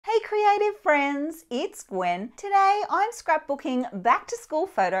creative friends, it's Gwen. Today I'm scrapbooking back to school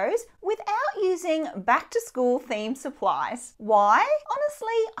photos without using back to school themed supplies. Why?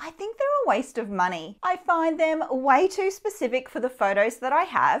 Honestly, I think they're a waste of money. I find them way too specific for the photos that I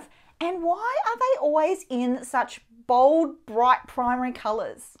have, and why are they always in such bold, bright primary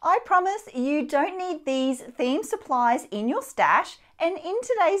colours? I promise you don't need these themed supplies in your stash, and in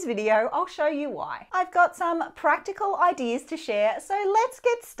today's video, I'll show you why. I've got some practical ideas to share, so let's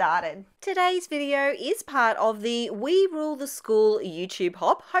get started. Today's video is part of the We Rule the School YouTube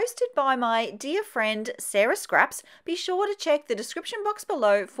hop hosted by my dear friend Sarah Scraps. Be sure to check the description box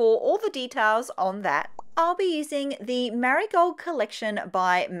below for all the details on that. I'll be using the Marigold collection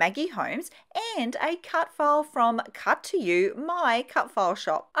by Maggie Holmes and a cut file from Cut to You, my cut file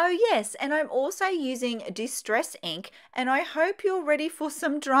shop. Oh yes, and I'm also using Distress ink, and I hope you're ready for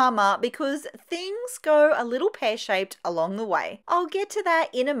some drama because things go a little pear-shaped along the way. I'll get to that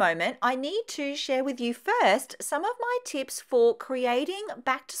in a moment. I need to share with you first some of my tips for creating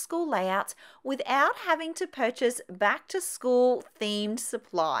back to school layouts without having to purchase back to school themed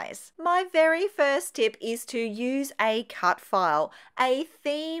supplies. My very first tip is to use a cut file. A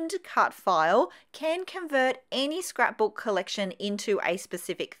themed cut file can convert any scrapbook collection into a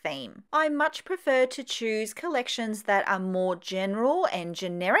specific theme. I much prefer to choose collections that are more general and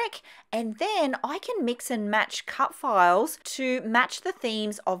generic, and then I can mix and match cut files to match the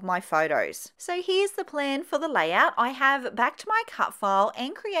themes of my photos. So here's the plan for the layout. I have backed my cut file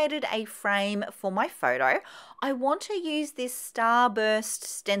and created a frame for my photo. I want to use this starburst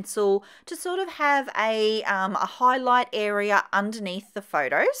stencil to sort of have a highlight area underneath the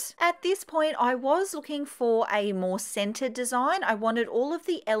photos. At this point, I was looking for a more centered design. I wanted all of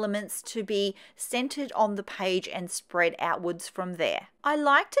the elements to be centered on the page and spread outwards from there. I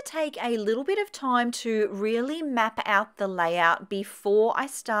like to take a little bit of time to really map out the layout before I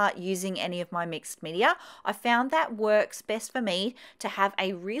start using any of my mixed media. I found that works best for me to have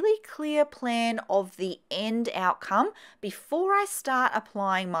a really clear plan of the end outcome before I start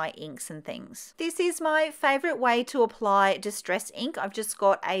applying my inks and things. This is my favorite way to apply Distress ink. I've just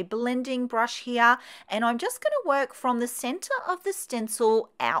got a blending brush here, and I'm just going to work from the center of the stencil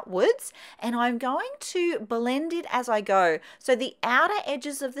outwards, and I'm going to blend it as I go. So the outer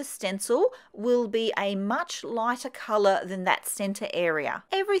edges of the stencil will be a much lighter color than that center area.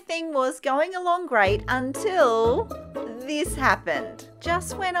 Everything was going along great until this happened.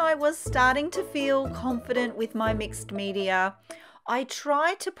 Just when I was starting to feel confident with my mixed media, I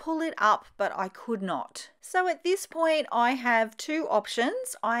tried to pull it up, but I could not. So at this point, I have two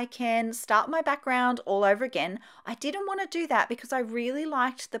options. I can start my background all over again. I didn't want to do that because I really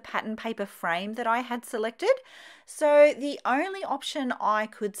liked the pattern paper frame that I had selected. So the only option I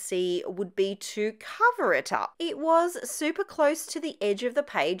could see would be to cover it up. It was super close to the edge of the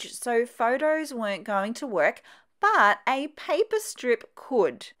page, so photos weren't going to work, but a paper strip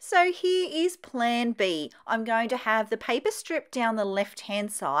could. So here is plan B. I'm going to have the paper strip down the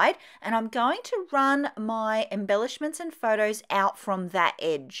left-hand side, and I'm going to run my embellishments and photos out from that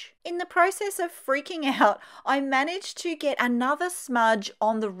edge. In the process of freaking out, I managed to get another smudge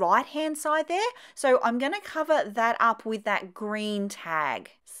on the right-hand side there, so I'm going to cover that up with that green tag.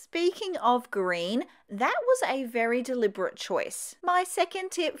 Speaking of green, that was a very deliberate choice. My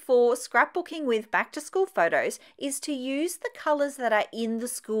second tip for scrapbooking with back to school photos is to use the colors that are in the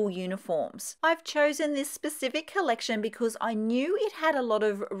school uniforms. I've chosen this specific collection because I knew it had a lot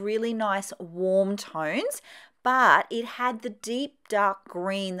of really nice warm tones, but it had the deep dark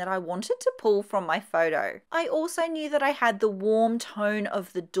green that I wanted to pull from my photo. I also knew that I had the warm tone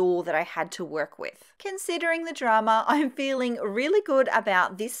of the door that I had to work with. Considering the drama, I'm feeling really good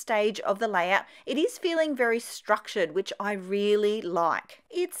about this stage of the layout. It is feeling very structured, which I really like.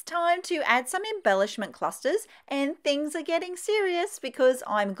 It's time to add some embellishment clusters, and things are getting serious because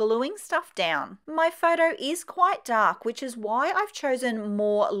I'm gluing stuff down. My photo is quite dark, which is why I've chosen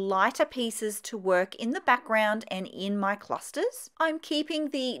more lighter pieces to work in the background and in my clusters. I'm keeping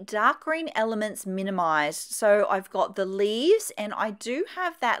the dark green elements minimized, so I've got the leaves and I do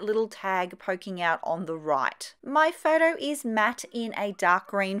have that little tag poking out on the right. My photo is matte in a dark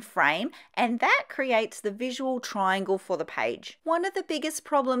green frame, and that creates the visual triangle for the page. One of the biggest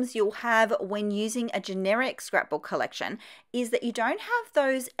problems you'll have when using a generic scrapbook collection is that you don't have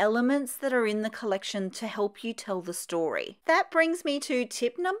those elements that are in the collection to help you tell the story. That brings me to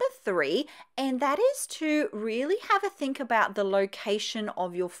tip number 3, and that is to really have a think about the location location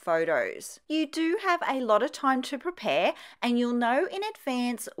of your photos. You do have a lot of time to prepare, and you'll know in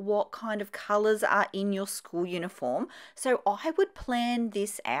advance what kind of colours are in your school uniform, so I would plan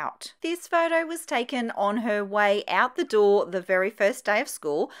this out. This photo was taken on her way out the door the very first day of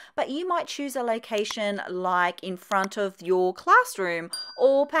school, but you might choose a location like in front of your classroom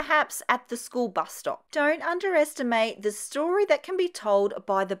or perhaps at the school bus stop. Don't underestimate the story that can be told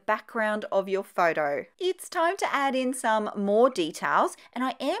by the background of your photo. It's time to add in some more details, and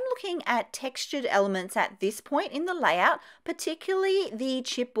I am looking at textured elements at this point in the layout, particularly the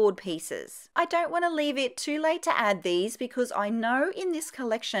chipboard pieces. I don't want to leave it too late to add these because I know in this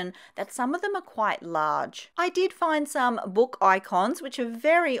collection that some of them are quite large. I did find some book icons which are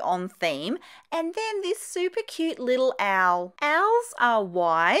very on theme, and then this super cute little owl. Owls are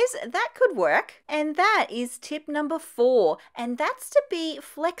wise, that could work. And that is tip number 4, and that's to be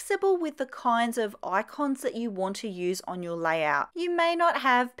flexible with the kinds of icons that you want to use on your layout. You may not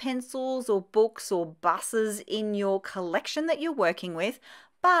have pencils or books or buses in your collection that you're working with,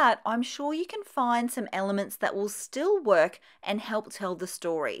 but I'm sure you can find some elements that will still work and help tell the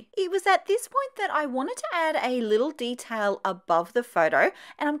story. It was at this point that I wanted to add a little detail above the photo,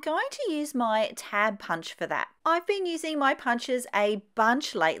 and I'm going to use my tab punch for that. I've been using my punches a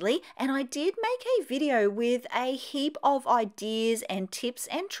bunch lately, and I did make a video with a heap of ideas and tips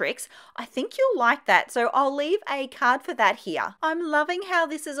and tricks. I think you'll like that, so I'll leave a card for that here. I'm loving how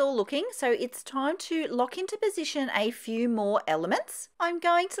this is all looking, so it's time to lock into position a few more elements. I'm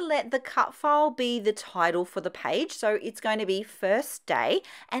going to let the cut file be the title for the page, so it's going to be first day,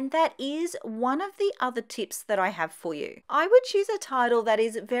 and that is one of the other tips that I have for you. I would choose a title that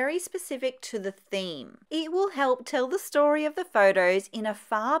is very specific to the theme. It will help tell the story of the photos in a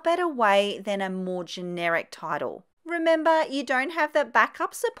far better way than a more generic title. Remember, you don't have that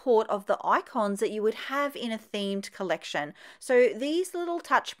backup support of the icons that you would have in a themed collection. So these little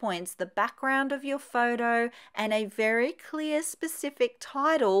touch points, the background of your photo, and a very clear specific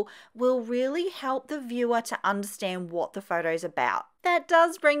title will really help the viewer to understand what the photo is about. That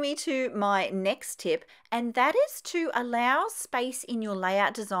does bring me to my next tip, and that is to allow space in your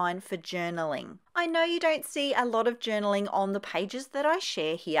layout design for journaling. I know you don't see a lot of journaling on the pages that I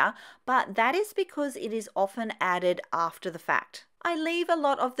share here, but that is because it is often added after the fact. I leave a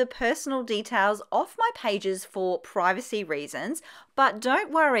lot of the personal details off my pages for privacy reasons, but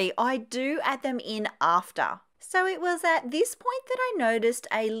don't worry, I do add them in after. So it was at this point that I noticed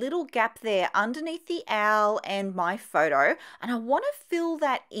a little gap there underneath the owl and my photo, and I want to fill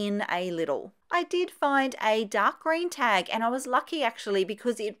that in a little. I did find a dark green tag, and I was lucky actually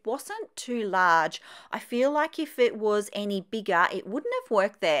because it wasn't too large. I feel like if it was any bigger, it wouldn't have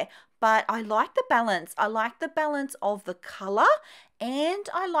worked there. But I like the balance. I like the balance of the color, and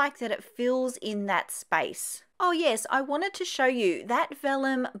I like that it fills in that space. Oh yes, I wanted to show you that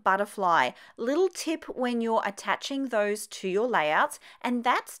vellum butterfly. Little tip when you're attaching those to your layouts, and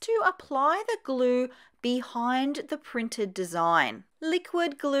that's to apply the glue behind the printed design.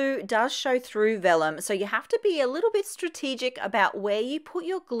 Liquid glue does show through vellum, so you have to be a little bit strategic about where you put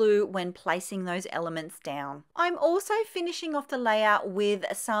your glue when placing those elements down. I'm also finishing off the layout with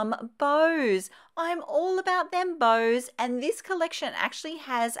some bows. I'm all about them bows, and this collection actually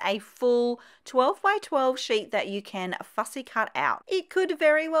has a full 12 by 12 sheet that you can fussy cut out. It could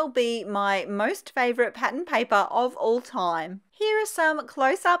very well be my most favorite pattern paper of all time. Here are some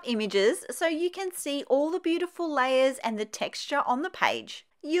close-up images so you can see all the beautiful layers and the texture on the page.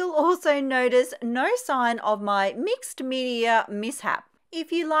 You'll also notice no sign of my mixed media mishap.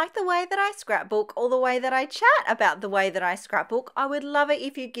 If you like the way that I scrapbook or the way that I chat about the way that I scrapbook, I would love it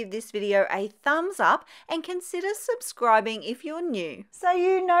if you give this video a thumbs up and consider subscribing if you're new. So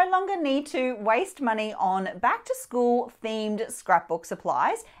you no longer need to waste money on back to school themed scrapbook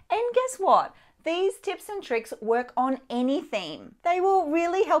supplies. And guess what? These tips and tricks work on any theme. They will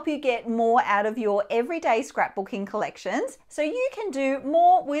really help you get more out of your everyday scrapbooking collections so you can do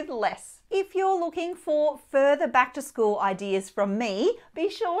more with less. If you're looking for further back to school ideas from me, be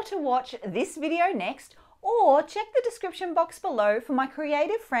sure to watch this video next, or check the description box below for my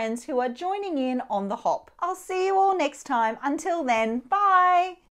creative friends who are joining in on the hop. I'll see you all next time. Until then, bye!